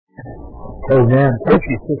Amen. Thank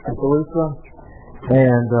you, Sister Theresa.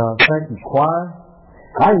 And thank you, choir.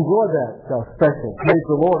 I enjoyed that special. Praise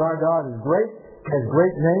the Lord, our God is great, has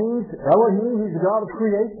great names. Elohim, He's the God of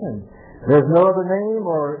creation. There's no other name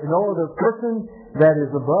or no other person that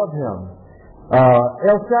is above Him.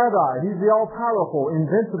 El Shaddai, He's the all-powerful,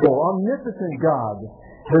 invincible, omnipotent God.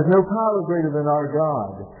 There's no power greater than our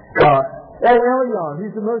God. El Elyon,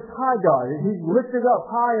 He's the most high God. He's lifted up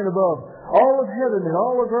high and above all of heaven and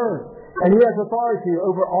all of earth. And He has authority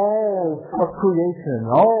over all of creation,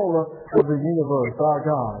 all of the universe, our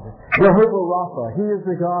God. Jehovah Rapha, He is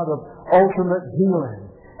the God of ultimate healing.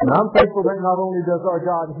 And I'm thankful that not only does our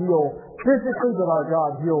God heal physically, but our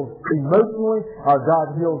God heals emotionally, our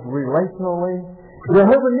God heals relationally.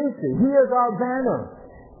 Jehovah Nissi, He is our banner.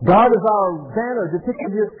 God is our banner,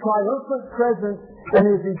 depicting His triumphant presence and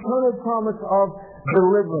His eternal promise of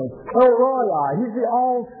deliverance. El Roi, He's the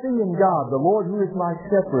all-seeing God, the Lord who is my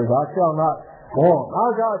shepherd, I shall not want.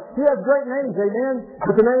 Our God, He has great names, amen,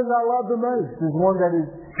 but the name that I love the most is one that is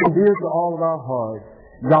dear to all of our hearts,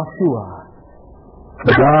 Yahshua,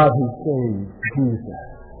 the God who saves, Jesus.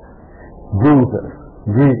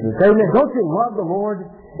 Amen. Don't you love the Lord?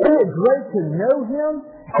 Isn't it great to know Him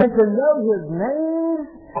and to know His name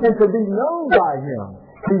and to be known by Him?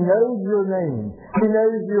 He knows your name. He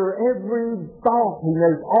knows your every thought. He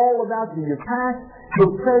knows all about you, your past,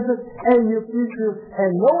 your present, and your future. And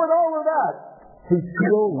knowing all of that, He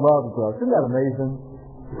still loves us. Isn't that amazing?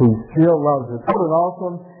 He still loves us. What an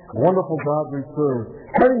awesome, wonderful God we serve.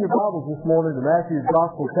 Turning your Bibles this morning to Matthew's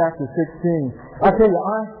Gospel, chapter 16. I tell you,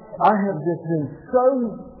 I have just been so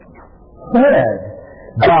sad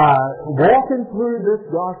by walking through this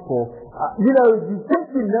Gospel. You think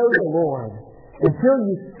you know the Lord until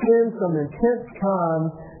you spend some intense time,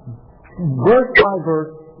 verse by verse,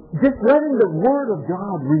 just letting the Word of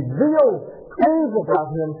God reveal things about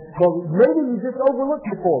Him. Well, maybe you just overlooked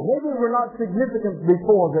before. Maybe we're not significant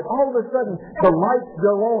before, but all of a sudden the lights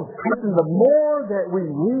go on. Listen, the more that we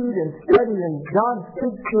read and study and God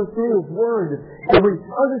speaks to us through His Word, and we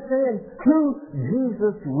understand who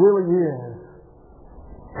Jesus really is.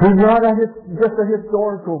 He's not just a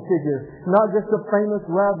historical figure, not just a famous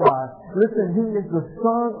rabbi. Listen, He is the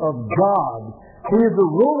Son of God. He is the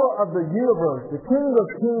ruler of the universe, the King of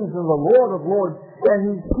kings and the Lord of lords.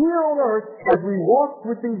 And He's here on earth as we walk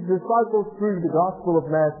with these disciples through the Gospel of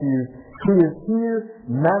Matthew. He is here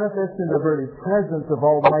manifesting the very presence of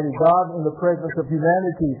Almighty God in the presence of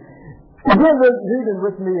humanity. Again, reading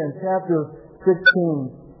with me in chapter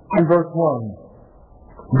 16 and verse 1.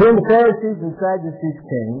 Then the Pharisees and Sadducees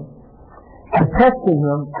came, and testing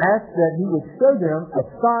Him, asked that He would show them a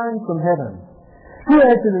sign from heaven. He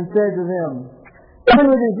answered and said to them, when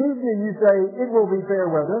it is evening, you say, it will be fair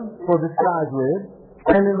weather, for the sky is red,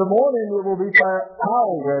 and in the morning it will be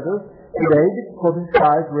foul weather, today, for the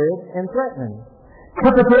sky is red and threatening.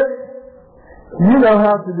 Hypocrite, you know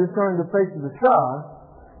how to discern the face of the sky,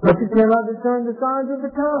 but you cannot discern the signs of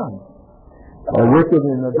the times. A wicked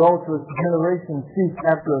and adulterous generation seeks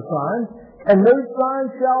after a sign, and no sign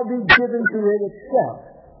shall be given to it except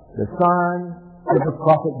the sign of the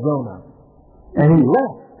prophet Jonah. And He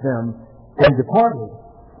left them and departed.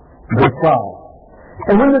 Verse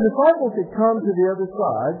 5. And when the disciples had come to the other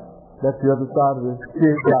side, that's the other side of the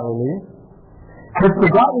Sea of Galilee, had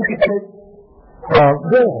forgotten to take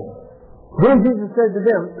bread. Then Jesus said to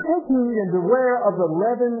them, take heed and beware of the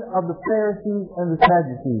leaven of the Pharisees and the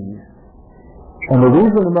Sadducees. And the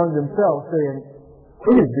reason among themselves, saying,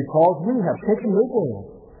 it is because we have taken no bread.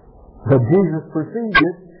 But Jesus perceived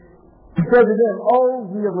it. He said to them, O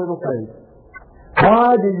ye of little faith,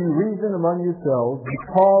 why do you reason among yourselves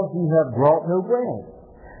because ye have brought no bread?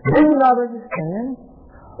 Do you not understand?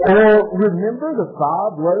 Or remember the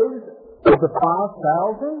 5 loaves of the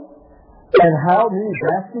 5,000 and how many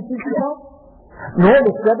baskets you took up? Nor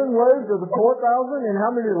the 7 loaves of the 4,000 and how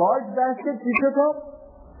many large baskets you took up?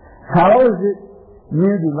 How is it you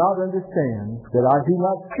do not understand that I do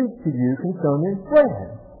not speak to you concerning bread?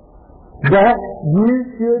 That you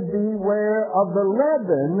should beware of the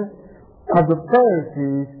leaven of the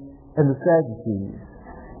Pharisees and the Sadducees.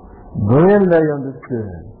 Then they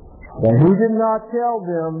understood that He did not tell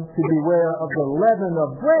them to beware of the leaven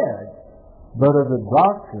of bread, but of the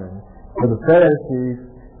doctrine of the Pharisees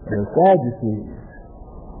and the Sadducees.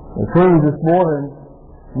 The theme this morning's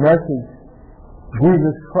message,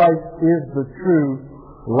 Jesus Christ is the true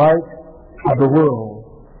light of the world,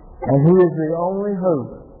 and He is the only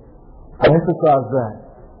hope. Emphasize that.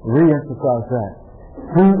 Re-emphasize that.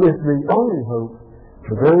 He is the only hope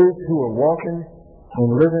for those who are walking and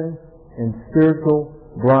living in spiritual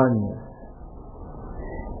blindness.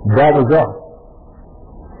 That was us.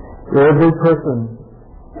 Every person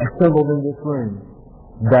assembled in this room,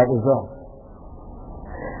 that was us.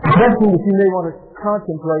 The question that you may want to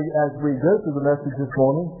contemplate as we go through the message this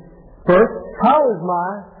morning, first, how is my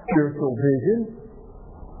spiritual vision?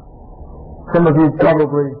 Some of you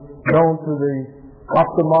probably gone to the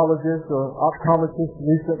ophthalmologist or optometrist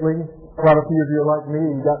recently. Quite a few of you are like me,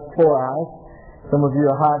 you've got 4 eyes. Some of you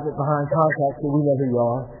are hiding it behind contacts, so we know who you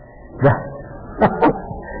are.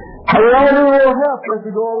 We all need a little help as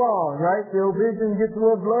we go along, right? The vision gets a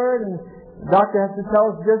little blurred, and the doctor has to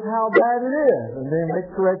tell us just how bad it is, and then make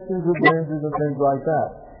corrections with lenses and things like that.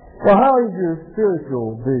 Well, how is your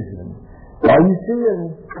spiritual vision? Are you seeing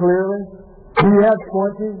clearly? Do you have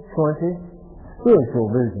 20/20 spiritual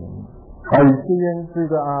vision? Are you seeing through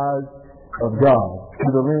the eyes of God,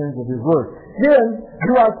 through the lens of His Word? Then,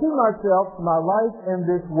 do I see myself, my life in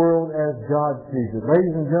this world as God sees it?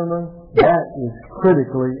 Ladies and gentlemen, that is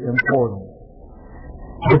critically important.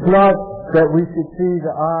 It's not that we should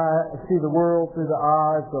see the world through the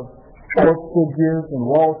eyes of sports figures and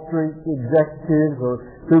Wall Street executives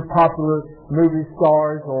or through popular movie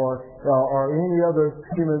stars or any other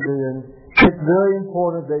human being. It's very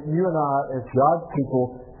important that you and I, as God's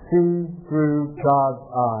people, see through God's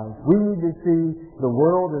eyes. We need to see the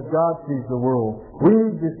world as God sees the world. We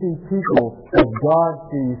need to see people as God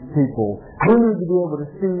sees people. We need to be able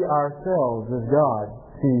to see ourselves as God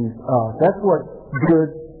sees us. That's what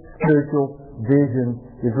good spiritual vision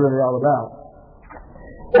is really all about.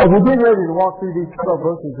 As we get ready to walk through these 12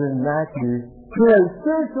 verses in Matthew,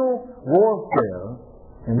 spiritual warfare,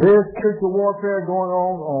 and there's spiritual warfare going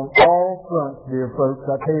on all fronts, dear folks.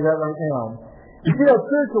 I tell you that right now. You see,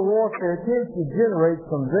 spiritual warfare tends to generate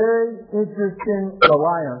some very interesting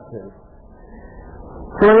alliances.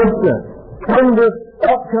 For instance, in this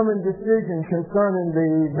upcoming decision concerning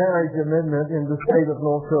the marriage amendment in the state of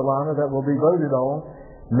North Carolina that will be voted on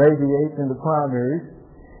May the 8th in the primaries,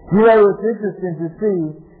 it's interesting to see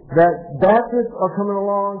that Baptists are coming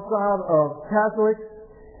alongside of Catholics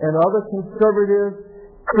and other conservative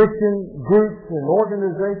Christian groups and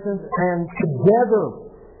organizations, and together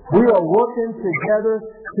we are working together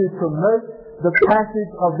to promote the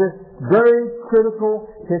passage of this very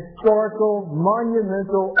critical, historical,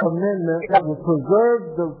 monumental amendment that will preserve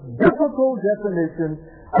the biblical definition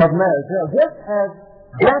of marriage. Now, just as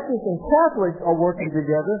Baptists and Catholics are working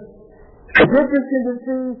together, it's interesting to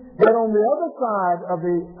see that on the other side of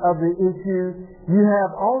the issue, you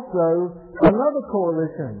have also another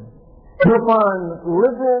coalition. You'll find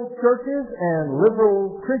liberal churches and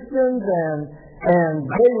liberal Christians and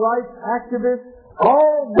gay rights activists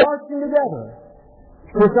all marching together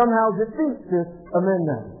to somehow defeat this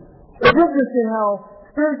amendment. It's interesting how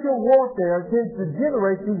spiritual warfare tends to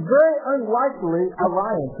generate these very unlikely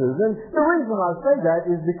alliances. And the reason I say that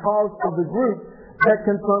is because of the group that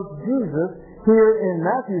confronts Jesus here in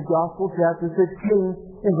Matthew's Gospel, chapter 16,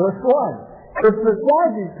 in verse 1. It's the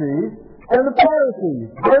Sadducees and the Pharisees,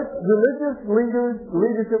 both religious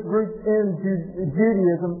leadership groups in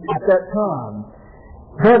Judaism at that time.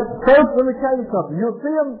 But first, let me tell you something. You'll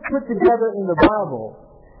see them put together in the Bible.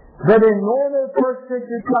 But in normal first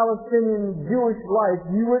century Palestinian Jewish life,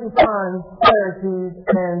 you wouldn't find Pharisees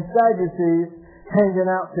and Sadducees hanging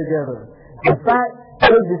out together. In fact,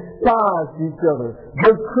 they despised each other.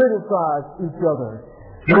 They criticized each other.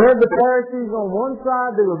 You had the Pharisees on one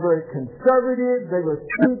side. They were very conservative. They were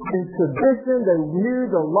steeped in tradition. They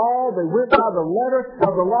knew the law. They went by the letter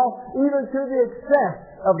of the law, even to the excess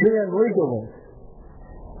of being legalists.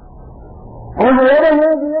 On the other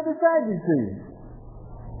hand, you had the Sadducees.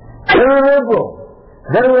 They were liberal.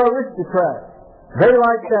 They were aristocrats. They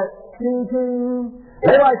liked that king.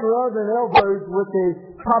 They liked rubbing elbows with the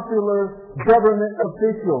popular government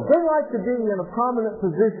officials. They liked to be in a prominent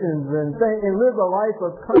positions and live a life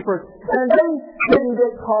of comfort. And they didn't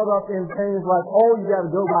get caught up in things like, you got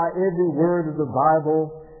to go by every word of the Bible.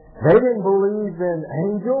 They didn't believe in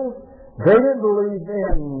angels. They didn't believe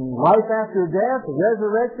in life after death,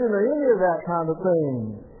 resurrection, or any of that kind of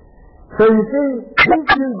thing. So you see, these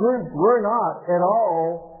two groups were not at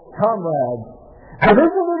all comrades. Now this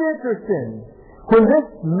is interesting. When this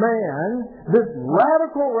man, this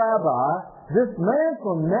radical rabbi, this man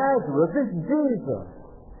from Nazareth, this Jesus,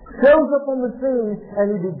 shows up on the scene and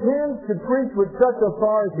he begins to preach with such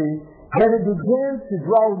authority that it begins to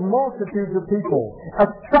draw multitudes of people,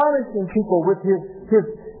 astonishing people with his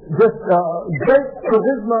great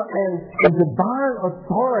charisma and divine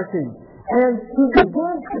authority. And he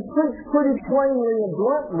begins to preach pretty plainly and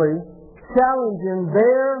bluntly, challenging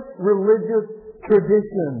their religious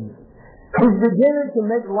traditions. He's beginning to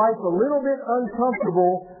make life a little bit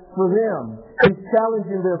uncomfortable for them. He's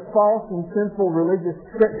challenging their false and sinful religious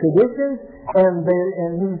traditions, and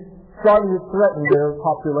he's starting to threaten their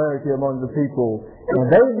popularity among the people. And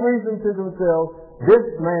they reason to themselves, this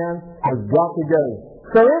man has got to go.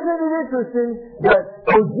 So isn't it interesting that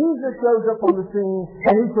when Jesus shows up on the scene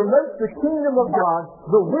and he promotes the kingdom of God,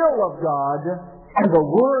 the will of God, and the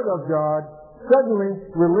word of God, suddenly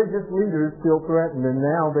religious leaders feel threatened, and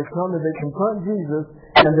now they come and they confront Jesus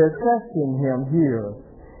and they're testing him here.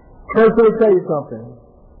 So let me tell you something.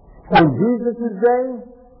 In Jesus' day,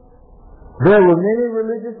 there were many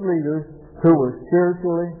religious leaders who were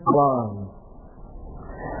spiritually blind.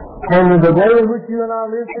 And in the day in which you and I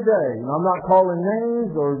live today, and I'm not calling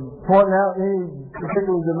names or pointing out any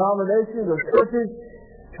particular denominations or churches,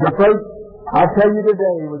 but folks, I tell you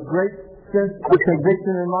today with great sense of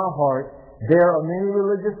conviction in my heart, there are many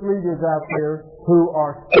religious leaders out there who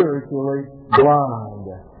are spiritually blind.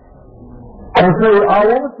 And so I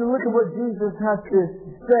want us to look at what Jesus has to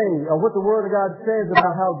say, or what the Word of God says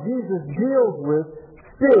about how Jesus deals with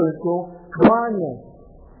spiritual blindness.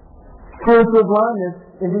 Spiritual blindness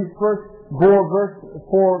in these first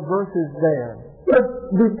four verses there. But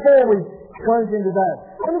before we plunge into that,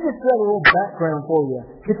 let me just set a little background for you.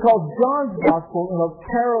 Because John's Gospel, in a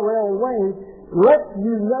parallel way, lets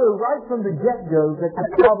you know right from the get-go that the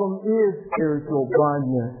problem is spiritual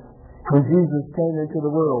blindness. When Jesus came into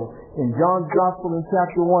the world, in John's Gospel in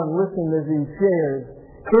chapter 1, listen as he shares,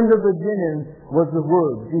 in the beginning was the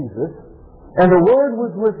Word, Jesus, and the Word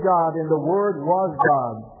was with God, and the Word was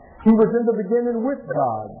God. He was in the beginning with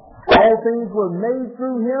God. All things were made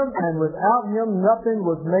through Him, and without Him nothing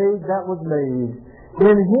was made that was made.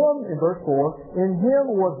 In Him, in verse 4, in Him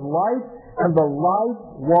was life, and the life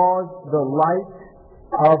was the light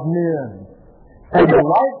of men. And the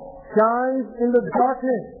light shines in the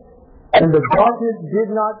darkness, and the darkness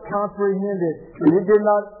did not comprehend it. It did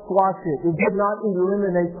not squash it. It did not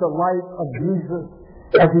eliminate the light of Jesus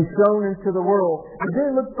as He shone into the world. And then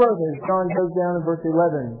look further as John goes down in verse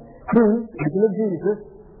 11. Who, speaking of Jesus,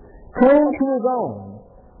 came to His own,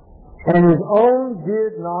 and His own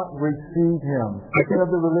did not receive Him. Speaking of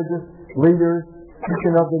the religious leaders,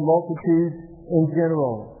 speaking of the multitudes in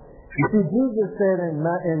general. You see, Jesus said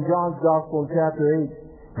in John's Gospel in chapter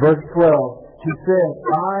 8, verse 12, He said,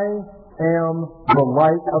 I am the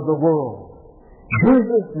light of the world.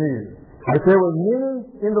 Jesus knew that there were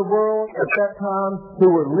many in the world at that time who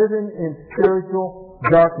were living in spiritual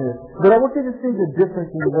darkness. But I want you to see the difference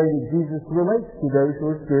in the way that Jesus relates to those who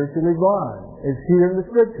are spiritually blind, as here in the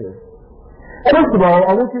Scriptures. First of all,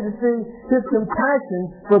 I want you to see His compassion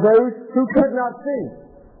for those who could not see.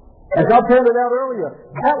 As I pointed out earlier,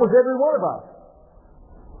 that was every one of us.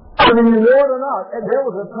 Whether you know it or not, and there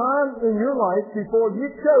was a time in your life before you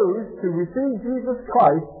chose to receive Jesus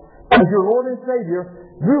Christ as your Lord and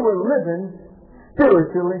Savior, you were living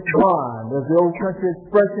spiritually blind. As the old country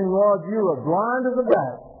expression was, you are blind as a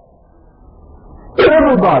bat.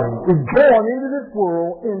 Everybody is born into this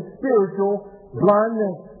world in spiritual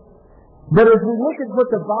blindness. But as we look at what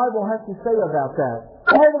the Bible has to say about that,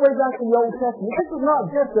 all the way back in the Old Testament, this is not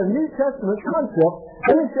just a New Testament concept.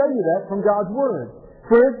 Let me show you that from God's Word.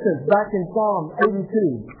 For instance, back in Psalm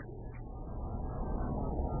 82.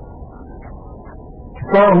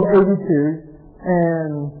 Psalm 82,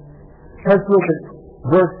 and let's look at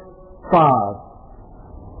verse 5.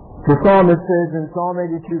 The psalmist says in Psalm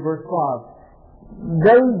 82, verse 5,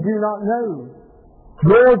 they do not know,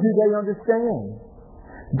 nor do they understand.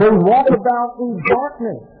 They walk about in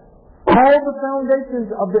darkness. All the foundations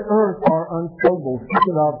of the earth are unstable,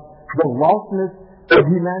 speaking of the lostness of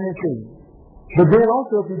humanity. But then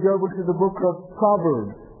also, if you go over to the book of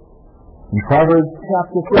Proverbs, in Proverbs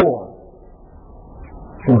chapter 4,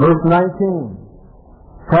 in verse 19,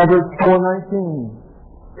 Proverbs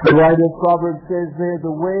 4:19, the writer of Proverbs says there,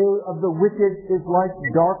 the way of the wicked is like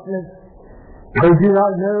darkness. They do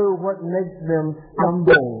not know what makes them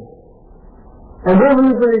stumble. And then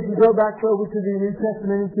even if you go back over to the New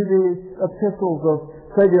Testament, into the epistles of,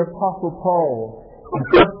 say, the Apostle Paul, in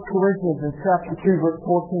 1 Corinthians in chapter 2, verse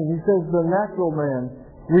 14, he says, the natural man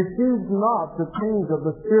receives not the things of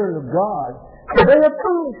the Spirit of God, for they are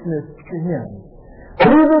foolishness to him.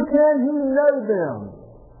 Neither can he know them.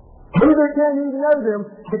 Neither can he know them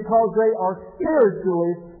because they are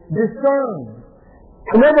spiritually discerned.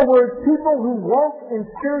 In other words, people who walk in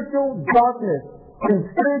spiritual darkness, in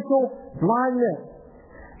spiritual blindness,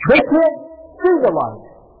 they can't see the light.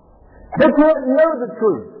 They can't know the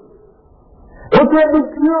truth. They can't be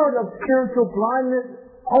cured of spiritual blindness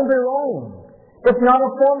on their own. It's not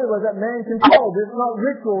a formula that man can solve. It's not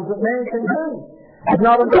rituals that man can do. It's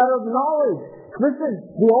not a matter of knowledge. Listen,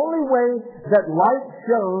 the only way that light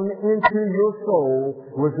shone into your soul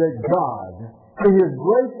was that God, in His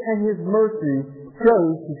grace and His mercy,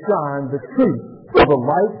 chose to shine the truth of the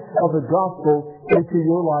light of the gospel into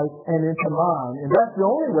your life and into mine. And that's the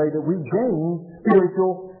only way that we gain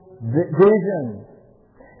spiritual vision.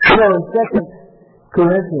 You know, in 2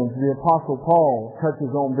 Corinthians, the Apostle Paul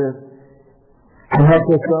touches on this and helps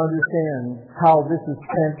us to understand how this is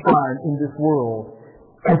transpiring in this world.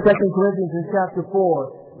 In 2 Corinthians in chapter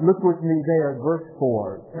 4, look with me there at verse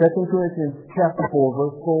 4. 2 Corinthians chapter 4,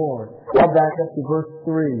 verse 4. I'll back up to verse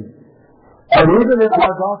 3. And even if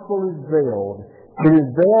our gospel is veiled, it is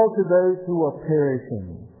veiled to those who are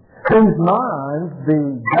perishing, whose minds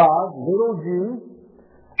the God, little Jew,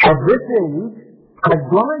 of this age, has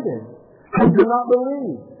blinded, who do not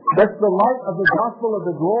believe. That's the light of the gospel of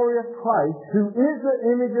the glory of Christ, who is the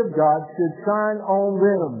image of God, should shine on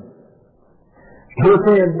them. We're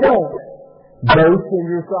saying, don't boast in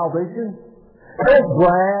your salvation. Don't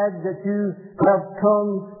brag that you have come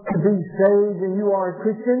to be saved and you are a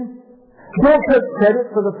Christian. Don't take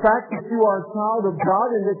credit for the fact that you are a child of God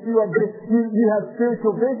and that you have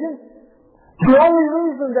spiritual vision. The only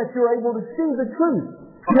reason that you're able to see the truth,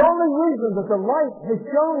 the only reason that the light has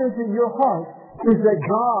shone into your heart is that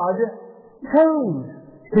God chose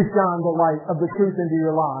to shine the light of the truth into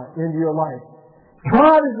your life.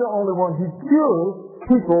 God is the only one who cures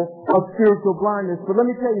people of spiritual blindness. But let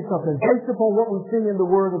me tell you something. Based upon what we see in the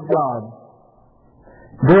Word of God,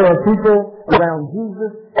 there are people around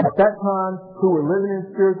Jesus at that time who were living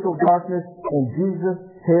in spiritual darkness, and Jesus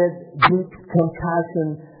had deep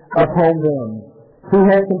compassion upon them. He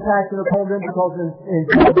had compassion upon them because in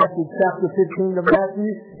chapter 15 of Matthew,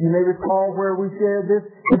 you may recall where we shared this,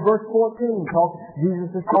 in verse 14, Jesus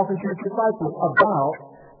is talking to his disciples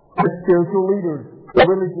about the spiritual leaders, the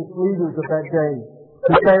religious leaders of that day,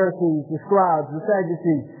 the Pharisees, the scribes, the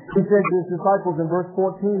Sadducees. He said to his disciples in verse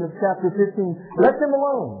 14 of chapter 15, let them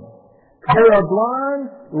alone. They are blind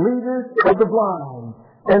leaders of the blind.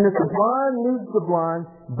 And if the blind leads the blind,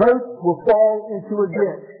 both will fall into a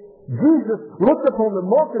ditch. Jesus looked upon the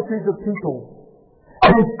multitudes of people,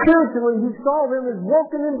 and spiritually he saw them as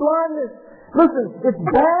walking in blindness. Listen, it's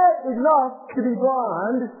bad enough to be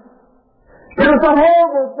blind. It's a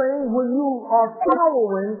horrible thing when you are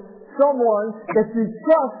following someone that you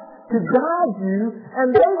trust to guide you, and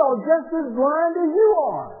they are just as blind as you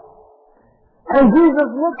are. And Jesus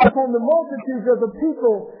looked upon the multitudes of the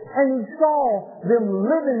people, and he saw them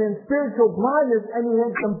living in spiritual blindness, and he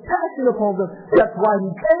had compassion upon them. That's why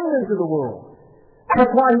he came into the world.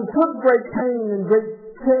 That's why he took great pain and great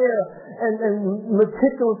care and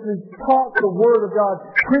meticulously taught the Word of God,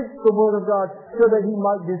 preached the Word of God, so that he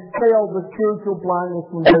might dispel the spiritual blindness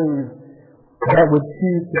from those that would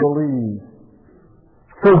choose to believe.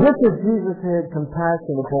 So just as Jesus had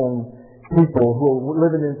compassion upon people who are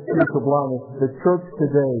living in spiritual blindness, the church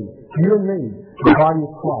today, you and me, the body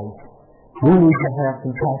of Christ, we need to have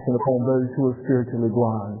compassion upon those who are spiritually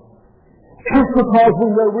blind. Just because we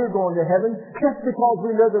know we're going to heaven, just because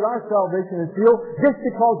we know that our salvation is sealed, just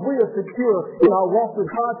because we are secure in our walk with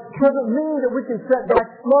God, doesn't mean that we can sit back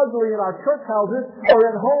smugly in our church houses or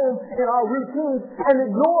at home in our routines and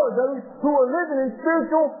ignore those who are living in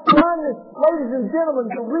spiritual blindness. Ladies and gentlemen,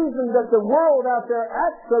 the reason that the world out there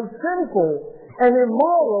acts so sinful and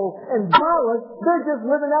immoral and violent, they're just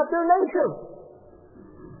living out their nature.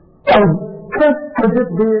 And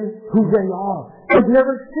just being who they are. They've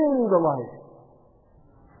never seen the light.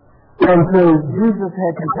 And so Jesus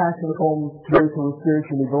had compassion upon those who were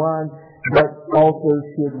spiritually blind, but also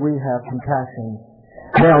should we have compassion.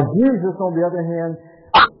 Now, Jesus, on the other hand,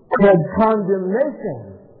 had condemnation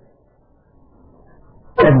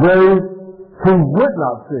of those who would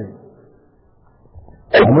not see.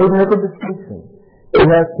 And we have a distinction. He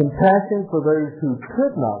has compassion for those who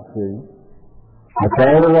could not see.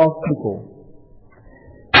 That's all the lost people.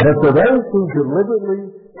 But for those who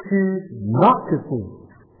deliberately choose not to see,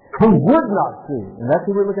 who would not see, and that's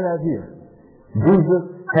what we're looking at here,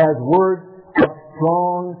 Jesus has words of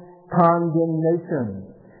strong condemnation.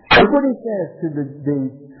 Look what he says to the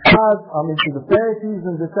Pharisees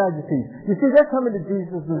and the Sadducees. You see, they're coming to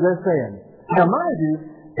Jesus and they're saying, now mind you,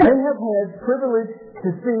 they have had privilege to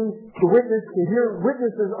see, to witness, to hear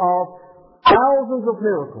witnesses of thousands of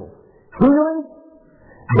miracles. Healing,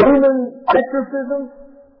 demon exorcisms,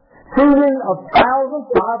 healing of thousands,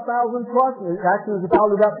 5,000 plus, actually it was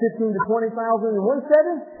probably about 15 to 20,000 in one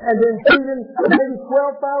setting, and then healing maybe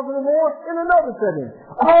 12,000 or more in another setting.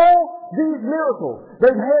 All these miracles,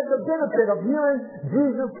 they've had the benefit of hearing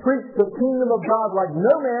Jesus preach the kingdom of God like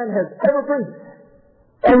no man has ever preached.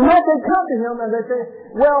 And yet they come to him and they say,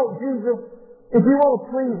 well, Jesus, if you want to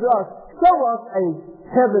please us, show us a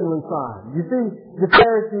heavenly sign. You see, the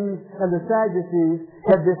Pharisees and the Sadducees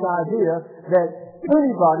had this idea that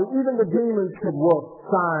anybody, even the demons, could work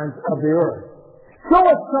signs of the earth. Show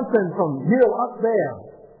us something from up there.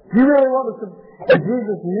 You really want us to... And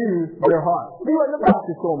Jesus knew their hearts. He wasn't about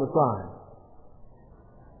to show them a sign.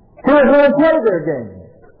 He was going to play their game.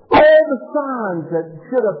 All the signs that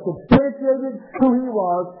should have substantiated who he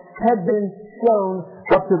was had been shown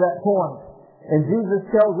up to that point. And Jesus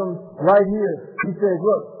tells them right here, he says,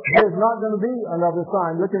 look, there's not going to be another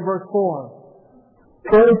sign. Look in verse 4.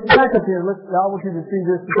 So it's back up here. I want you to see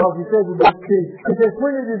this because he says in verse 2, he says,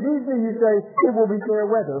 when it is evening, you say, it will be fair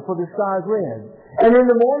weather, for the sky is red. And in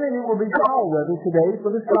the morning, it will be foul weather today,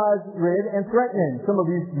 for the sky is red and threatening. Some of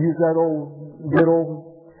you use that good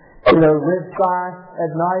old red sky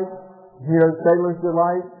at night, sailor's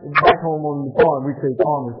delight. Back home on the farm, we say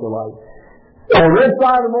farmer's delight. So red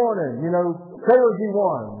sky in the morning, sailors be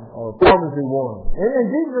one, or farmers be one. And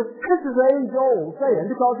Jesus, this is age-old saying,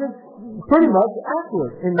 because it's pretty much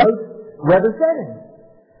accurate in most weather settings.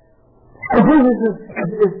 And Jesus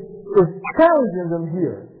is challenging them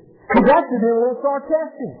here. He's actually being a little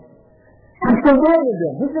sarcastic. He's condemning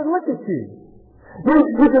them. He said, look at you.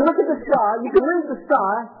 You can look at the sky, you can read the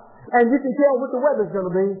sky, and you can tell what the weather's going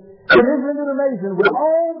to be. And isn't it amazing? With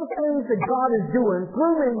all the things that God is doing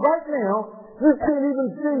through me right now, you can't even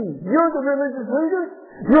see. You're the religious leaders.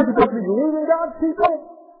 You're supposed to be leading God's people.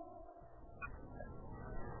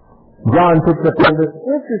 John picks up on this,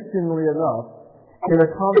 interestingly enough, in a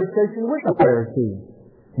conversation with the Pharisees.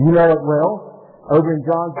 You know it well. Over in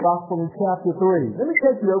John's Gospel in chapter 3. Let me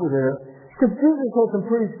take you over there. Because Jesus had some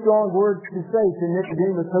pretty strong words to say to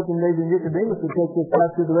Nicodemus, hoping maybe Nicodemus would take this back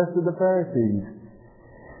to the rest of the Pharisees.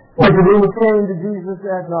 Nicodemus came to Jesus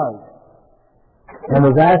that night and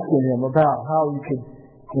was asking him about how you could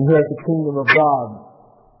inherit the kingdom of God.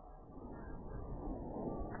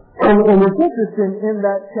 And it's interesting in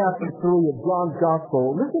that chapter 3 of John's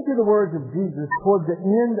Gospel, listen to the words of Jesus towards the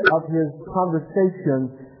end of his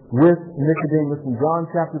conversation with Nicodemus in John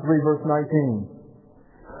chapter 3 verse 19.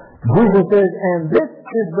 Jesus says, and this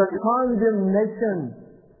is the condemnation,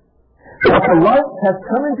 that the light has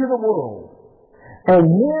come into the world, and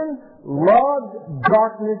men loved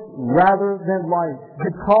darkness rather than light,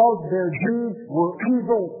 because their deeds were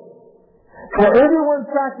evil. For everyone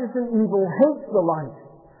practicing evil hates the light,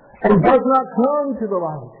 and does not come to the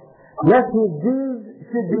light, lest his deeds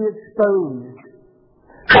should be exposed.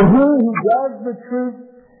 And he who does the truth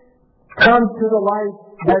comes to the light,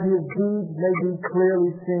 that his deeds may be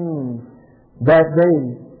clearly seen, that they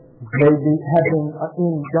may be having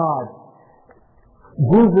in God.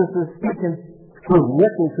 Jesus is speaking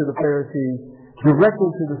directly to the Pharisees,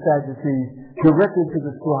 directly to the Sadducees, directly to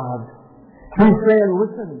the scribes. He's saying,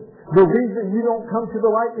 listen, the reason you don't come to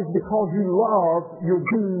the light is because you love your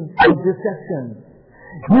deeds of deception.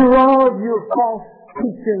 You love your false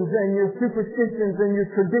teachings and your superstitions and your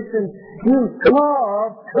traditions. You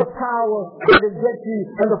love the power that it gets you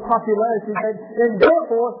and the popularity and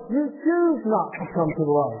therefore you choose not to come to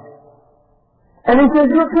the light. And he says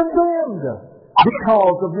you're condemned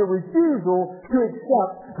because of your refusal to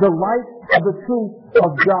accept the light of the truth of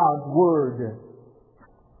God's Word.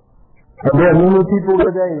 And there are many people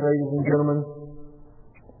today, ladies and gentlemen,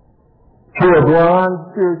 who are blind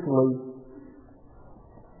spiritually,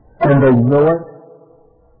 and they know it,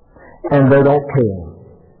 and they don't care.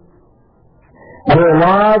 Their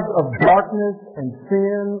lives of darkness and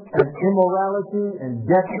sin and immorality and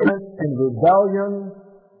decadence and rebellion.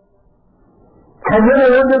 And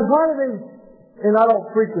then there's one of these, and I don't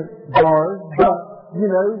frequent bars, but you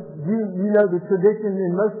know the tradition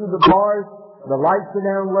in most of the bars, the lights are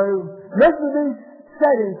down low. Most of these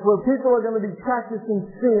settings where people are going to be practicing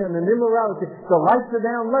sin and immorality, the lights are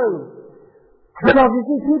down low. Because you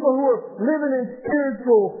see people who are living in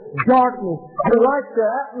spiritual darkness, who like the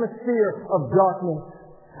atmosphere of darkness.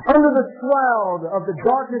 Under the shroud of the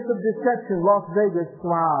darkness of deception, Las Vegas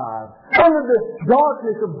thrives. Under the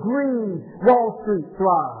darkness of greed, Wall Street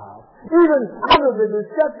thrives. Even under the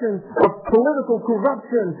deception of political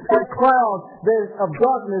corruption, that cloud of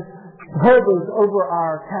darkness hovers over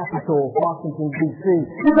our capital, Washington, D.C.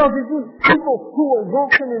 Because you see people who are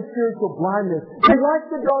walking in spiritual blindness, they like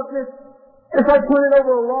the darkness. It's like putting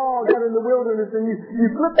over a log out in the wilderness and you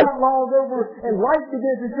flip that log over and light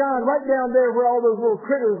begins to shine right down there where all those little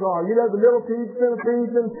critters are. You know, the millipedes,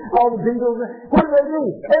 centipedes, and all the beetles. What do?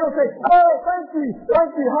 They don't say, oh, thank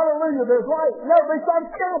you, hallelujah, there's light. No, they start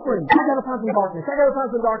scampering. I gotta find some darkness.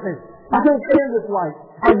 I can't stand this light.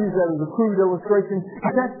 I use that as a crude illustration.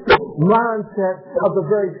 That's the mindset of the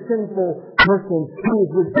very sinful person who is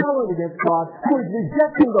rebelling against God, who is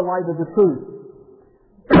rejecting the light of the truth.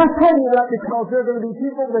 I tell you that because there are going to be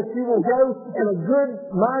people that you will go in a good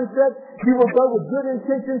mindset, you will go with good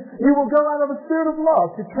intentions, you will go out of a spirit of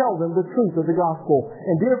love to tell them the truth of the gospel.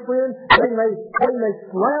 And dear friend, they may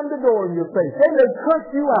slam the door in your face. They may curse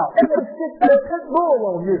you out. They may stick their pit bull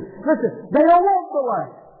on you. Listen, they don't want the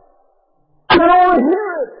light. They don't want to hear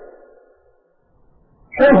it.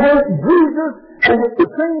 They hate Jesus, they hate the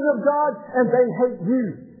things of God, and they hate you.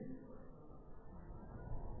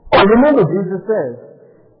 And remember, Jesus says,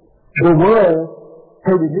 the world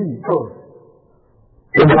hated me first.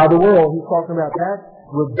 And by the world, he's talking about that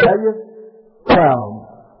rebellious crowd,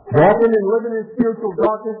 walking and living in spiritual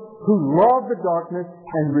darkness, who love the darkness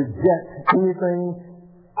and reject anything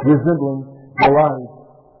resembling the light.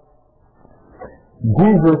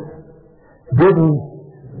 Jesus didn't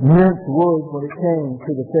mince words when it came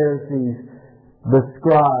to the Pharisees, the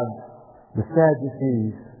scribes, the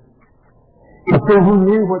Sadducees. And so he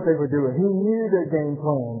knew what they were doing. He knew their game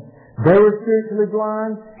plan. They were spiritually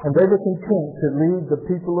blind, and they were content to lead the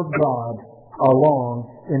people of God along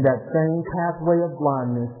in that same pathway of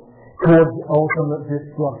blindness towards ultimate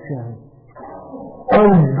destruction.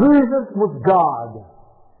 And Jesus was God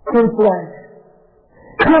in flesh.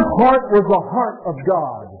 His heart was the heart of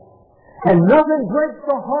God. And nothing breaks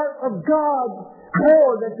the heart of God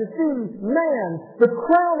more than to see man, the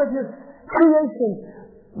crown of his creation,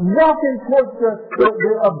 walking towards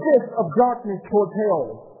the abyss of darkness towards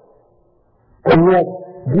hell. And yet,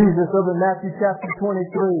 Jesus over in Matthew chapter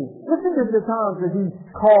 23, listen to the times that he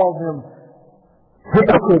called them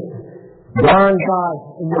hypocrites, blind guys.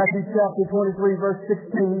 In Matthew chapter 23 verse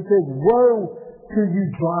 16, he says, "Woe to you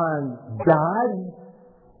blind guides."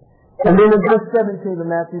 And then in verse 17 of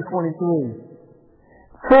Matthew 23,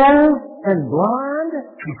 "Fools and blind,"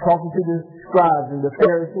 he's talking to the scribes and the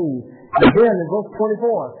Pharisees. And then in verse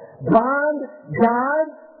 24, "Blind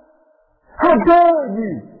guides, how dare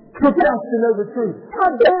you profess to know the truth? How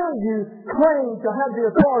dare you claim to have the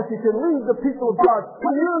authority to lead the people of God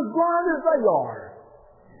when you're as blind as they are?"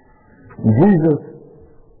 Jesus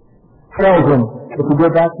tells them, if we go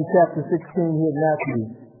back to chapter 16 here in Matthew,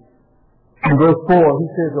 in verse 4, he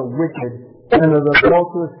says, "A wicked and an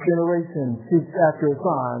adulterous generation seeks after a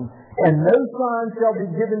sign, and no sign shall be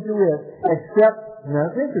given to it except," now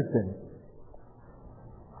it's interesting,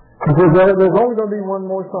 because there's only going to be one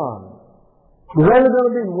more sign. There's only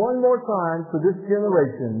going to be one more sign for this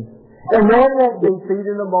generation. And no, it won't be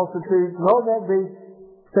feeding the multitudes. No, it won't be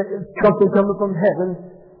something coming from heaven.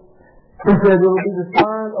 He said it will be the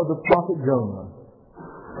sign of the prophet Jonah.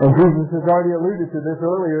 And Jesus has already alluded to this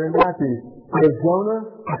earlier in Matthew. That Jonah,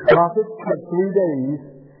 the prophet, spent 3 days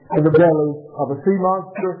in the belly of a sea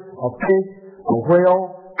monster, a fish, a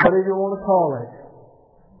whale, whatever you want to call it.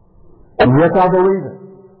 And yes, I believe it.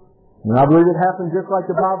 And I believe it happened just like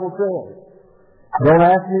the Bible says. Don't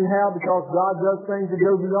ask me how, because God does things that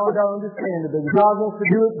go beyond our understanding. But if God wants to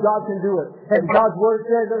do it, God can do it. And God's Word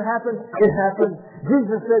says it happened, it happened.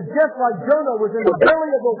 Jesus said, just like Jonah was in the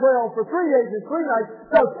belly of a whale for 3 days and 3 nights,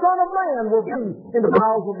 the Son of Man will be in the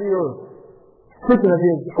bowels of the earth. Speaking of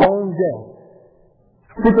his own death.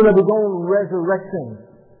 Speaking of his own resurrection.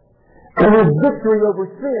 And his victory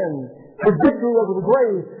over sin. His victory over the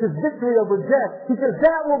grave. His victory over death. He says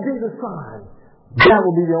that will be the sign. That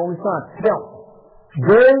will be the only sign. Now,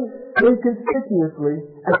 very inconspicuously,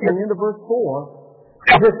 at the end of verse 4,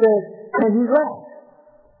 it says, "And he left,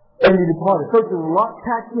 and he departed." So there's a lot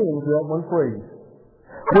packed into that one phrase.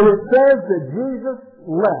 When it says that Jesus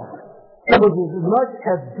left, it was as much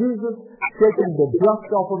as Jesus shaking the dust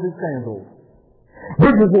off of his sandals.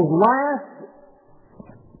 This is his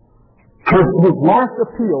last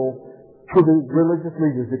appeal to the religious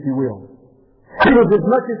leaders, if you will. It was as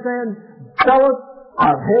much as saying, "Fellas,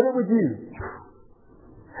 I've had it with you."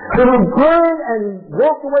 When he turned and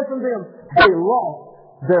walked away from them, they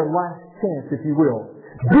lost their last chance, if you will.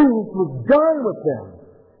 Jesus was done with them.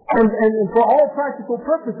 And for all practical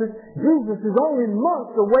purposes, Jesus is only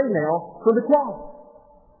months away now from the cross.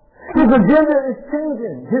 His agenda is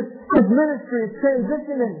changing. His ministry is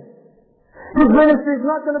transitioning. His ministry is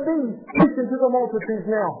not going to be preaching to the multitudes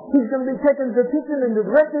now. He's going to be taking his attention and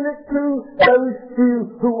directing it to those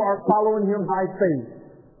few who are following him by faith.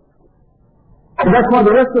 And that's why the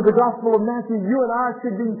rest of the Gospel of Matthew, you and I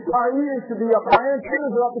should be, our ears should be up, our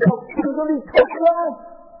antennas are up, because he's going to be taking us.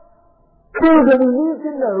 Things that we need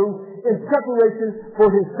to know in preparation for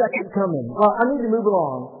his second coming. I need to move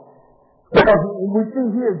along. Because we see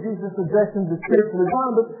here Jesus addressing the spiritually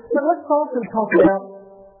blind, but let's also talk about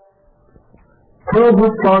his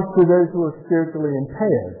response to those who are spiritually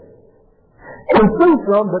impaired. can see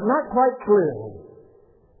some, but not quite clearly.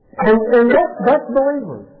 And that's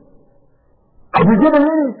believers. If you're given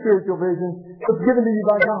any spiritual vision, it's given to you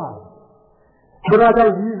by God. But like I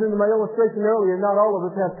was using in my illustration earlier, not all of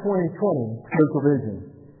us have 20/20 spiritual vision.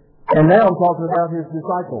 And now I'm talking about his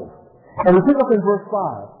disciples. And we pick up in verse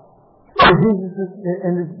 5. Jesus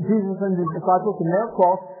and his disciples can now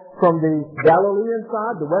cross from the Galilean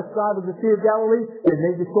side, the west side of the Sea of Galilee. They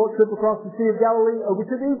made the short trip across the Sea of Galilee over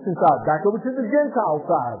to the eastern side, back over to the Gentile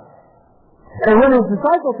side. And when his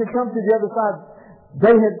disciples had come to the other side,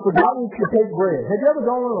 they had forgotten to take bread. Have you ever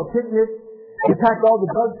gone on a picnic? You packed all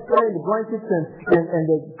the bug spray and the blankets and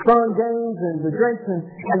the fun games and the drinks and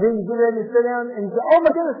then you get ready to sit down and you say, oh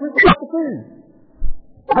my goodness, we forgot the food.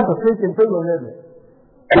 That's a freaking feeling, isn't it?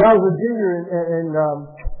 When I was a junior in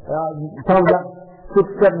probably about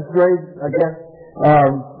 6th, 7th grade, I guess,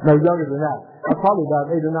 no younger than that. I was probably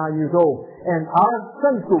about 8 or 9 years old. And our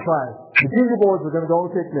Sunday school class, the junior boys were going to go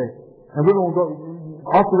on a picnic. And we were going to go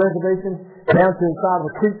off the reservation down to the side of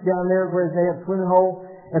a creek down there where they had a swimming hole.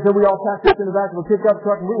 And so we all packed up in the back of a pickup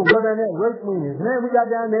truck and we were going down there and race weenies. Man, we got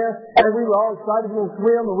down there and we were all excited. We were going to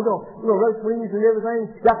swim and we're going to race weenies and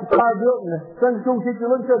everything. Got the fire built and the Sunday school teacher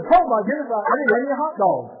looked and said, oh my goodness, I didn't have any hot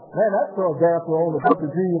dogs. Man, that's for a gap for all the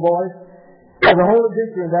junior boys. There's a whole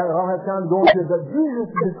addiction in that I don't have time to go into. But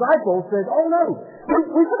Jesus' disciples said, oh no,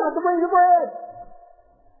 we forgot to bring the bread.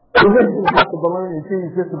 We didn't have the bologna and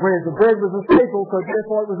cheese, just the bread. The bread was a staple, so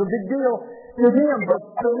therefore it was a big deal to them. But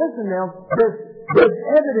so listen now, there's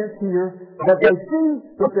evidence here that they see,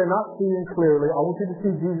 but they're not seeing clearly. I want you to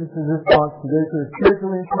see Jesus' response to this. They're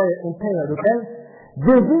spiritually impaired, okay?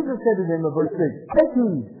 Then Jesus said to them in verse 6, take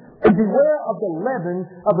heed and beware of the leaven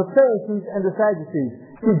of the Pharisees and the Sadducees.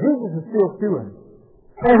 See, Jesus is still stewing.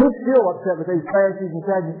 And he's still upset with these Pharisees and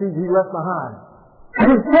Sadducees he left behind. And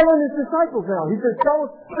he's telling his disciples now. He says,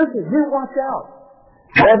 fellas, listen, you watch out.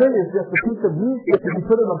 Leaven is just a piece of yeast that can be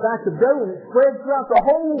put in a batch of dough and it spreads throughout the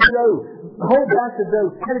whole dough, the whole batch of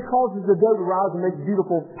dough, and it causes the dough to rise and make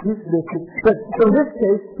beautiful yeast biscuits. But in this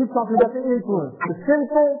case, he's talking about the influence, the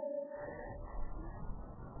sinful,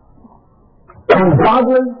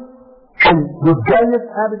 ungodly, and rebellious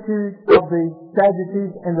attitude of the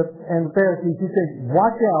Sadducees and the Pharisees. He says,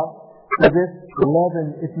 watch out for this leaven,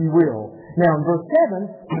 if you will. Now, in verse 7,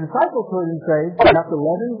 the disciples heard him say about the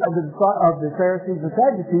leaven of the Pharisees and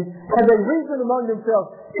Sadducees, and they reasoned among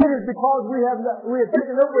themselves, it is because we have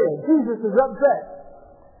taken no bread. Jesus is upset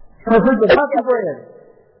because we forgot the bread.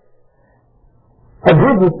 And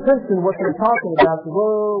Jesus sensing what they're talking about, says,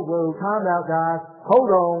 whoa, time out, guys.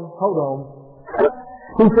 Hold on.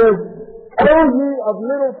 He says, oh, ye of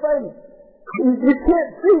little faith. You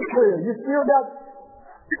can't see clear. You still got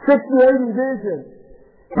 60-80 vision.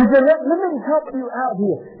 He said, let me help you out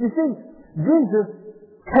here. You see, Jesus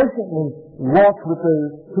patiently walks with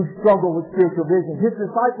those who struggle with spiritual vision. His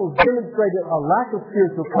disciples demonstrated a lack of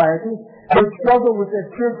spiritual clarity. They struggled with their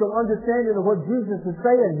spiritual understanding of what Jesus is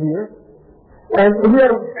saying here. And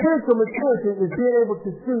yet, spiritual maturity is being able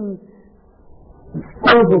to see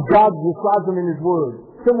things as God describes them in His Word.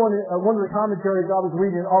 One of the commentaries I was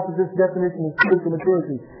reading offers this definition of spiritual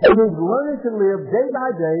maturity. It means learning to live day by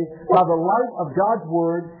day by the light of God's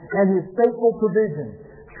Word and His faithful provision.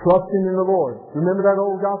 Trusting in the Lord. Remember that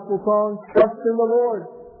old gospel song? Trust in the Lord.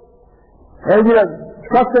 And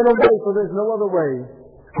trust and obey, for there's no other way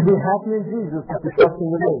to be happy in Jesus but to trust in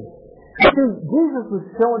the Lord. See, Jesus was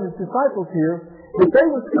showing His disciples here that they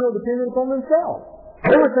were still dependent upon themselves.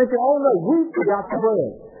 They were thinking, oh no, we forgot the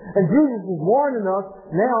bread. And Jesus is warning us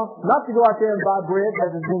now not to go out there and buy bread that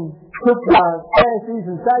has been cooked by Pharisees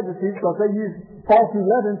and Sadducees because they use faulty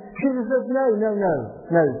leaven. Jesus says, no,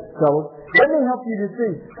 fellas. Let me help you to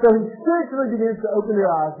see. So He spiritually begins to open their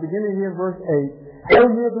eyes, beginning here in verse 8. O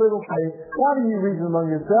ye of little faith, why do you reason among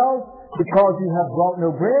yourselves? Because you have brought no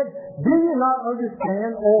bread? Do you not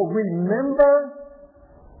understand or remember?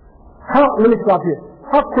 Let me stop here.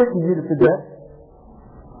 How quick are you to forget?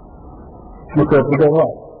 Because we don't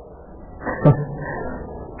know.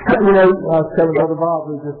 I was telling Brother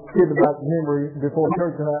Bob, who's just kidding about memory before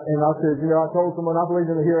church, and I said, I told someone I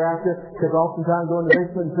believe in the hereafter, because oftentimes go in the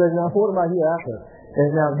basement and say, now what am I hereafter? And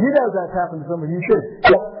now, that's happened to some of you too.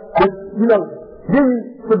 But do you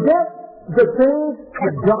forget the things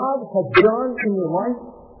that God has done in your life?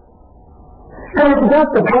 Have you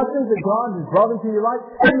forgotten the blessings that God has brought into your life?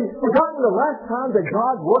 Have you forgotten the last time that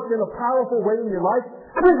God worked in a powerful way in your life?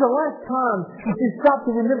 When's the last time that you stopped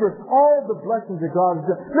to remember all the blessings that God has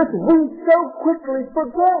done? Listen, we so quickly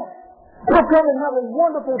forget. We'll come and have a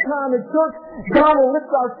wonderful time in church. God will lift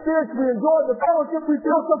our spirits. We enjoy the fellowship. We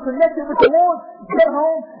feel so connected with the Lord. Get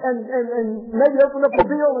home and maybe open up the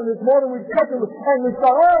bill and it's more than we expected. And we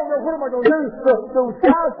thought, oh no, what am I going to do? The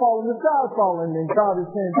sky's falling. And God is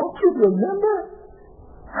saying, don't you remember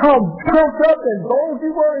how built up and bold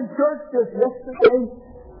you were in church just yesterday?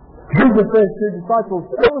 Jesus says to his disciples,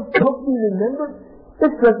 don't you remember?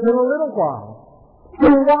 It's just been a little while. You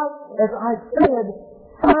know what? As I said,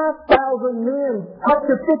 5,000 men, up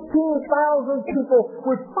to 15,000 people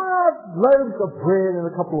with 5 loaves of bread and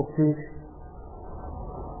a couple of fish.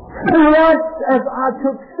 And once, as I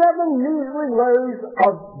took 7 measly loaves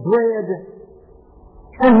of bread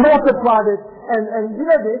and multiplied it, and you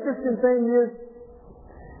know the interesting thing is,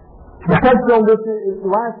 I touched on this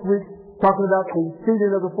last week, talking about the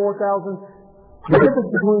feeding of the 4,000. The difference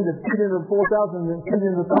between the feeding of the 4,000 and the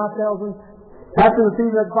feeding of the 5,000. After the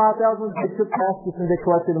feeding of the 5,000, they took baskets and they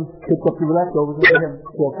collected them, picked up the leftovers, and they had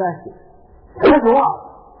 12 baskets. That's a lot.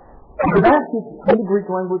 The baskets, in the Greek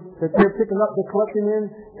language, that they're picking up, they're collecting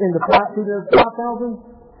in the feeding of the 5,000,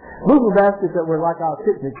 those were baskets that were like our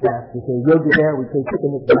picnic baskets. So yoga there, we say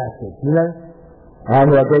picnic baskets, you know? I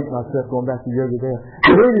know I date myself going back to yoga there.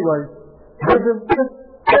 But anyway,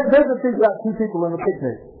 there's a thing about 2 people in a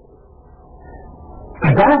picnic.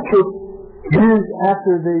 Baskets used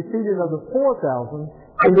after the feeding of the 4,000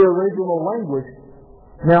 in the original language.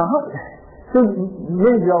 Now,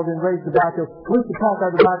 many of y'all didn't raise tobacco. We used to pack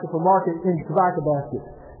our tobacco for market in tobacco baskets.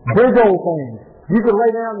 Big old things. You could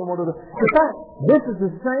lay down in one of those. In fact, this is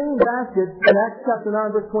the same basket in Acts chapter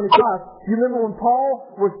 9, verse 25. You remember when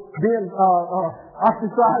Paul was being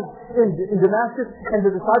ostracized in Damascus and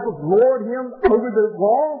the disciples lowered him over the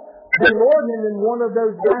wall? They lowered him in one of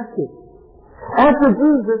those baskets. After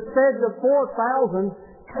Jesus fed the 4,000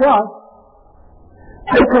 plus,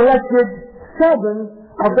 he collected 7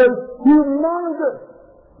 of those humongous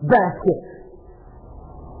baskets.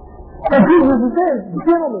 And Jesus says,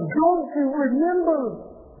 gentlemen, don't you remember?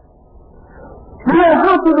 You don't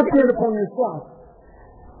have to depend upon yourself.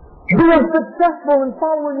 Being successful in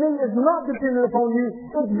following me is not dependent upon you.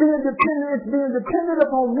 It's being dependent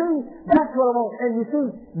upon me. That's what I want. And you see,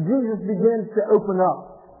 Jesus begins to open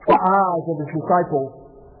up the eyes of his disciples.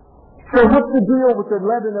 So what's the deal with the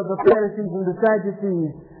leaven of the Pharisees and the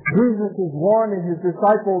Sadducees? Jesus is warning his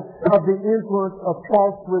disciples of the influence of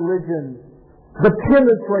false religion, the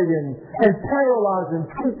penetrating and paralyzing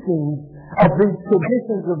teachings of these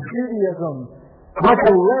traditions of Judaism, like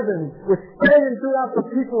a leaven, was spreading throughout the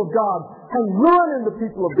people of God and ruining the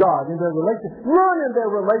people of God in their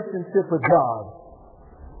relationship with God.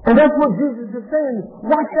 And that's what Jesus is saying.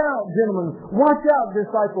 Watch out, gentlemen. Watch out,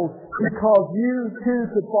 disciples, because you too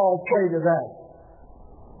could fall prey to that.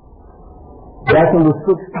 Back in the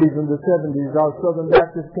 60s and the 70s, our Southern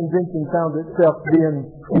Baptist Convention found itself being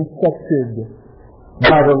infected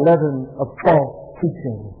by the leaven of false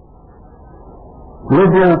teaching.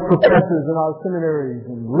 Liberal professors in our seminaries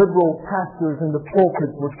and liberal pastors in the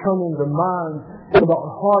pulpits were turning the minds and the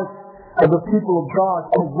hearts of the people of God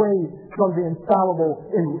away from the infallible,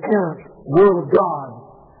 inerrant Word of God.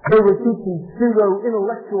 They were teaching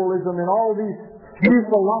pseudo-intellectualism and all these new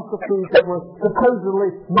philosophies that were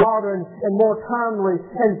supposedly modern and more timely.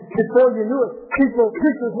 And before you knew it,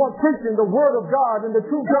 preachers weren't preaching the Word of God and the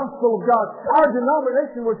true gospel of God. Our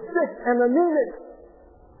denomination was sick and anemic.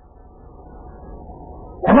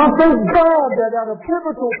 And I thank God that at a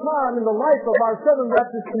pivotal time in the life of our Southern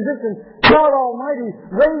Baptist Convention, God Almighty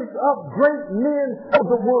raised up great men of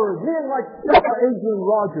the Word, men like Dr. Adrian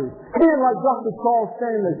Rogers, men like Dr. Charles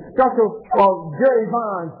Stanley, Dr. Jerry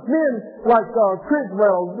Vines, men like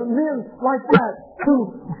Criswell, men like that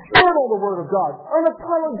who stood on the Word of God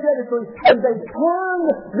unapologetically, and they turned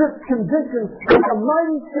this convention like a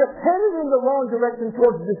mighty ship headed in the wrong direction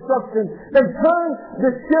towards destruction. They turned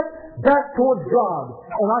the ship back towards God.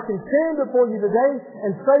 And I can stand before you today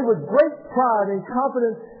and say with great pride and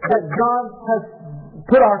confidence that God has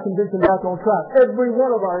put our convention back on track. Every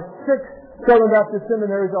one of our 6 Southern Baptist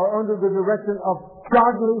seminaries are under the direction of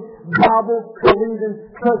godly,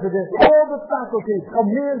 Bible-believing presidents. All the faculty of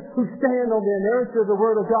men who stand on the inerrancy of the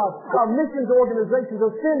Word of God. Our missions organizations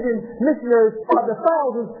are sending missionaries by the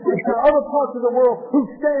thousands into other parts of the world who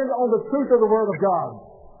stand on the truth of the Word of God.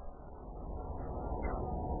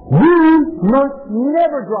 We must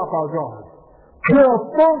never drop our guard. There are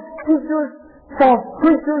false teachers, false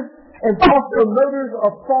preachers, and false promoters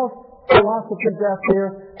of false philosophies out there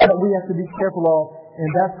that we have to be careful of. And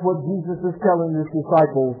that's what Jesus is telling his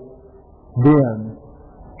disciples then.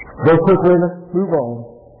 Very quickly, let's move on.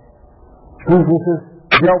 Jesus has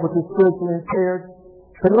dealt with the spiritually impaired.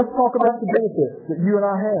 But let's talk about the benefits that you and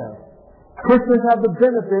I have. Christians have the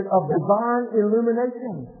benefit of divine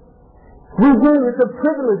illumination. We do. It's a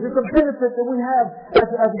privilege. It's a benefit that we have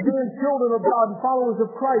as being children of God and followers of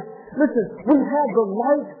Christ. Listen, we have the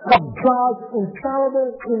light of God's infallible,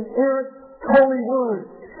 inerrant, holy word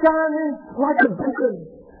shining like a beacon.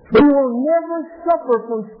 We will never suffer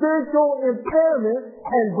from spiritual impairment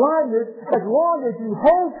and blindness as long as you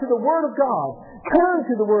hold to the Word of God. Turn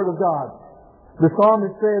to the Word of God. The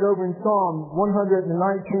psalmist said over in Psalm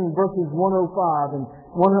 119 verses 105 and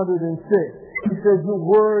 106, he says, "Your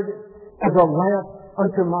word is a lamp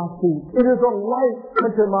unto my feet. It is a light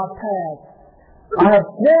unto my path. I have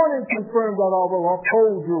sworn and confirmed that I will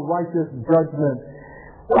uphold your righteous judgment."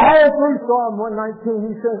 All through Psalm 119,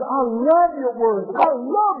 he says, "I love your word. I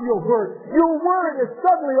love your word. Your word is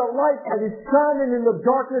suddenly a light that is shining in the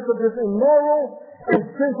darkness of this immoral and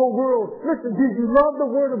sinful world." Listen, did you love the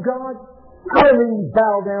word of God? I don't mean you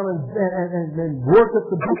bow down and worship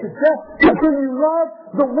the book itself. But do you love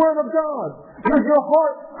the Word of God? Does your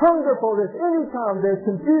heart hunger for this? Anytime there's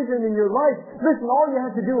confusion in your life, listen, all you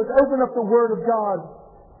have to do is open up the Word of God.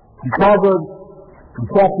 In Proverbs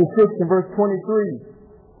chapter 6 and verse 23,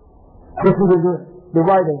 listen to the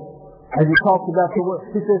writer as he talks about the Word.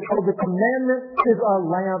 He says, "For the commandment is a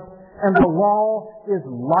lamp and the law is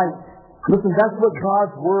light." Listen, that's what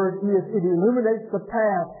God's Word is. It illuminates the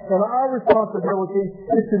path. And our responsibility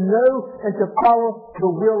is to know and to follow the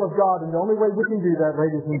will of God. And the only way we can do that,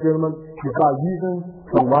 ladies and gentlemen, is by using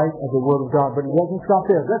the light of the Word of God. But it doesn't stop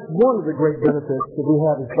there. That's one of the great benefits that we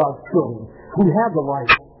have as God's children. We have the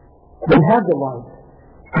light. We have the light.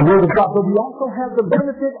 The Word of God. But we also have the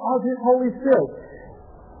benefit of His Holy Spirit.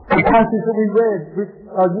 The passage that we read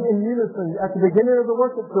in unison at the beginning of the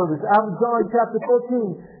worship service, out of John chapter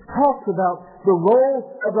 14, talks about the role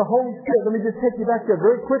of the Holy Spirit. Let me just take you back there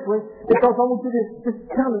very quickly, because I want you to just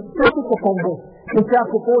kind of focus upon this. In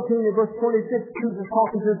chapter 14 and verse 26, Jesus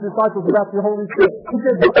talking to His disciples about the Holy Spirit. He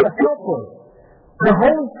says, "The Helper, the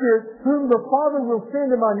Holy Spirit, whom the Father will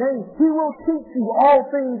send in my name, He will teach you all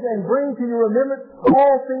things and bring to your remembrance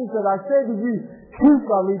all things that I said to you. Peace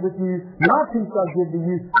I leave with you, my peace I give to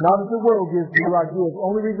you, not as the world gives you I give." The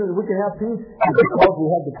only reason that we can have peace is because we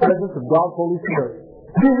have the presence of God's Holy Spirit.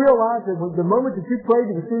 Do you realize that the moment that you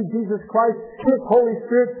prayed to receive Jesus Christ, His Holy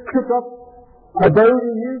Spirit took up abode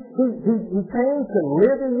in you? He came to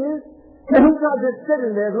live in you? And He's not just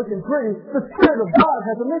sitting there looking pretty. The Spirit of God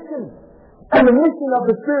has a mission. And the mission of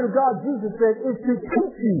the Spirit of God, Jesus said, is to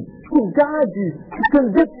teach you, to guide you, to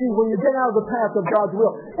convict you when you get out of the path of God's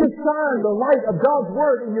will, to shine the light of God's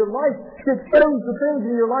Word in your life, to expose the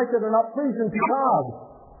things in your life that are not pleasing to God.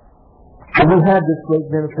 And we have this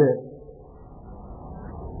great benefit.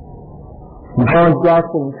 In John's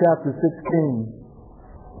Gospel in chapter 16,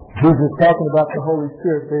 Jesus talking about the Holy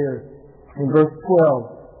Spirit there in verse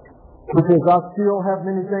 12. He says, "I still have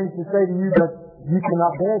many things to say to you, but you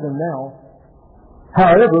cannot bear them now.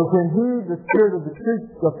 However, when He, the Spirit of the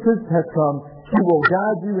truth has come, He will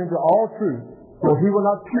guide you into all truth. For He will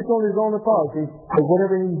not speak on His own authority, but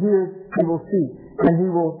whatever He hears, He will speak. And He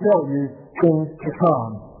will tell you things to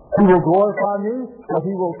come. He will glorify me, for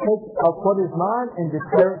He will take up what is mine and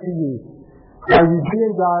declare it to you." Are you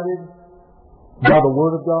being guided by the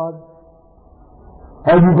Word of God?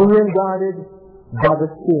 Are you being guided by the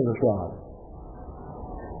Spirit of God?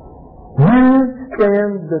 You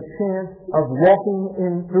stand the chance of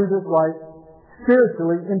walking through this life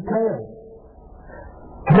spiritually impaired.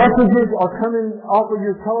 Messages are coming off of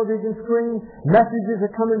your television screen. Messages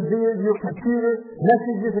are coming via your computer.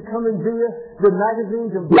 Messages are coming via the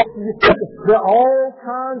magazines and books. There are all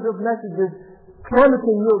kinds of messages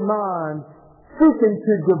promising your mind, seeking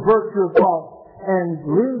to divert your thoughts and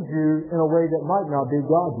lead you in a way that might not be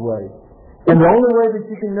God's way. And the only way that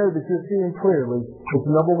you can know that you're seeing clearly is,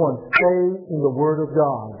 number one, stay in the Word of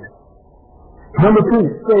God. Number two,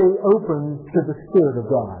 stay open to the Spirit of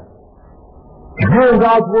God. If you're in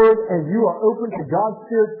God's Word and you are open to God's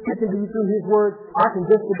Spirit speaking to you through His Word, I can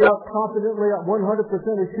just about confidently,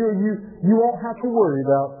 100% assure you, you won't have to worry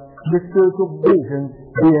about your spiritual vision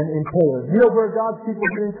being impaired. You know where God's people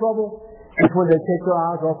get in trouble? It's when they take their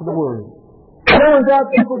eyes off of the Word. You know when God's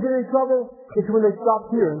people get in trouble? It's when they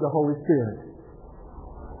stop hearing the Holy Spirit.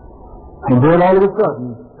 And then all of a sudden,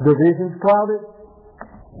 the vision's clouded.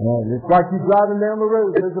 And it's like you're driving down the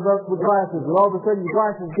road, there's a bus with glasses, and all of a sudden your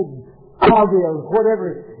glasses get foggy or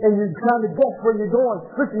whatever, and you're trying to guess where you're going.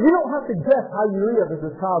 Listen, you don't have to guess how you live as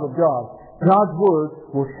a child of God. God's Word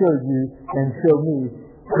will show you and show me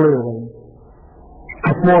clearly.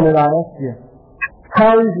 This morning I ask you,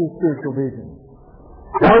 how is your spiritual vision?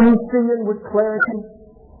 Are you seeing with clarity?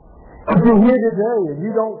 If you're here today and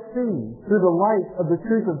you don't see through the light of the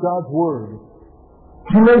truth of God's Word,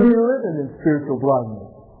 you may be living in spiritual blindness.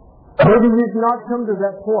 Maybe you've not come to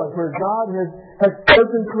that point where God has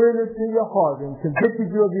spoken clearly to your heart and convicted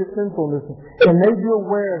you of your sinfulness and made you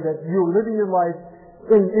aware that you're living your life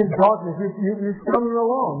in darkness. You're stumbling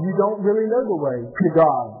along. You don't really know the way to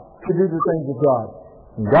God, to do the things of God.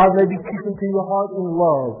 And God may be speaking to your heart in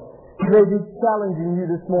love. He may be challenging you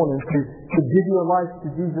this morning to give your life to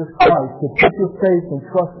Jesus Christ, to put your faith and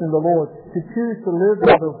trust in the Lord, to choose to live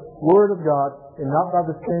by the Word of God and not by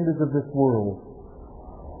the standards of this world.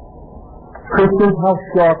 Christians, how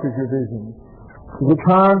sharp is your vision? Is it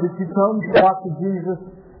time that you come to Dr. Jesus,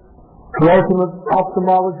 the ultimate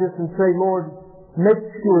ophthalmologist, and say, Lord, make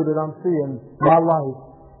sure that I'm seeing my life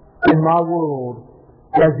and my world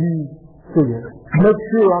as you see it. Make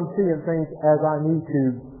sure I'm seeing things as I need to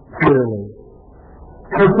clearly.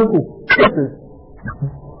 This is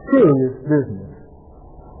serious business.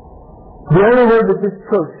 The only way that this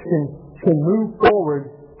church can move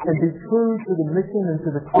forward and be true to the mission and to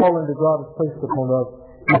the calling that God has placed upon us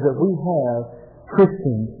is that we have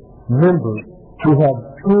Christian members who have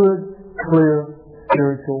good, clear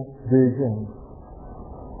spiritual vision.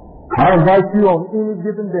 I invite you on any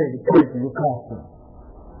given day to pray for your pastor.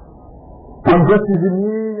 I'm just as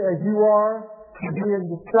immune as you are to being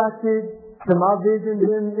distracted, to my vision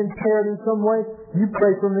being impaired in some way. You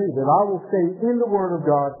pray for me that I will stay in the Word of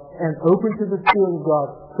God and open to the Spirit of God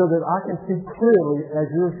so that I can see clearly as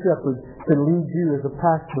your shepherd to lead you as a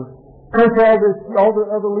pastor. Pray for all the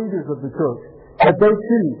other leaders of the church, that they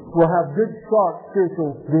too will have good, sharp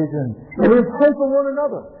spiritual vision. And we pray for one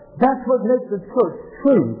another. That's what makes the church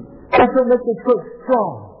true. That's what makes the church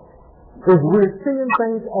strong. Is we're seeing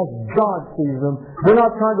things as God sees them. We're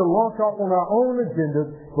not trying to launch off on our own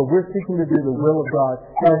agendas, but we're seeking to do the will of God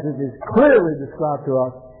as it is clearly described to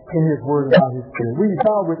us in His Word and by His Spirit. Will you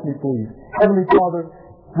bow with me, please? Heavenly Father,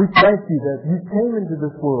 we thank you that you came into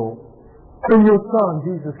this world in your Son,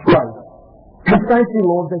 Jesus Christ. We thank you,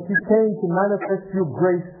 Lord, that you came to manifest your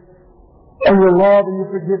grace and your love and your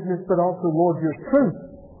forgiveness, but also, Lord, your truth.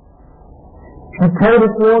 You told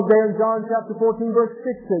us, Lord, there in John chapter 14, verse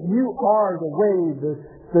 6, that you are the way,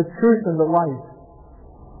 the truth, and the life.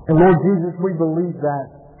 And Lord Jesus, we believe that.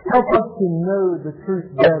 Help us to know the truth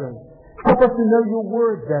better. Help us to know your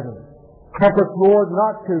Word better. Help us, Lord,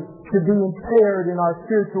 not to be impaired in our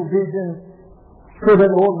spiritual vision, so that,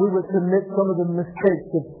 Lord, we would commit some of the mistakes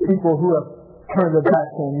of people who have turned their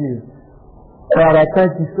backs on you. God, I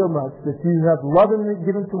thank you so much that you have lovingly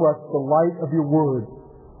given to us the light of your Word.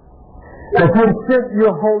 That you have sent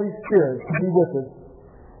your Holy Spirit to be with us,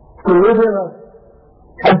 to live in us,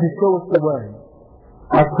 and to show us the way.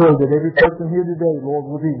 I pray that every person here today, Lord,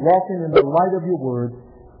 will be walking in the light of your Word,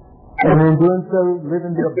 and in doing so,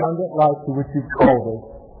 living the abundant life to which you've called us.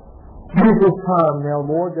 Use this time now,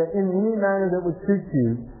 Lord, that in any manner that would suit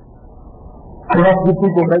you, to help the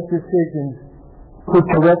people make decisions to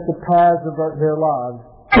correct the paths of their lives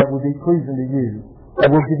that would be pleasing to you, that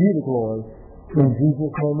will give you the glory. In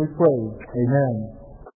Jesus' name we pray. Amen.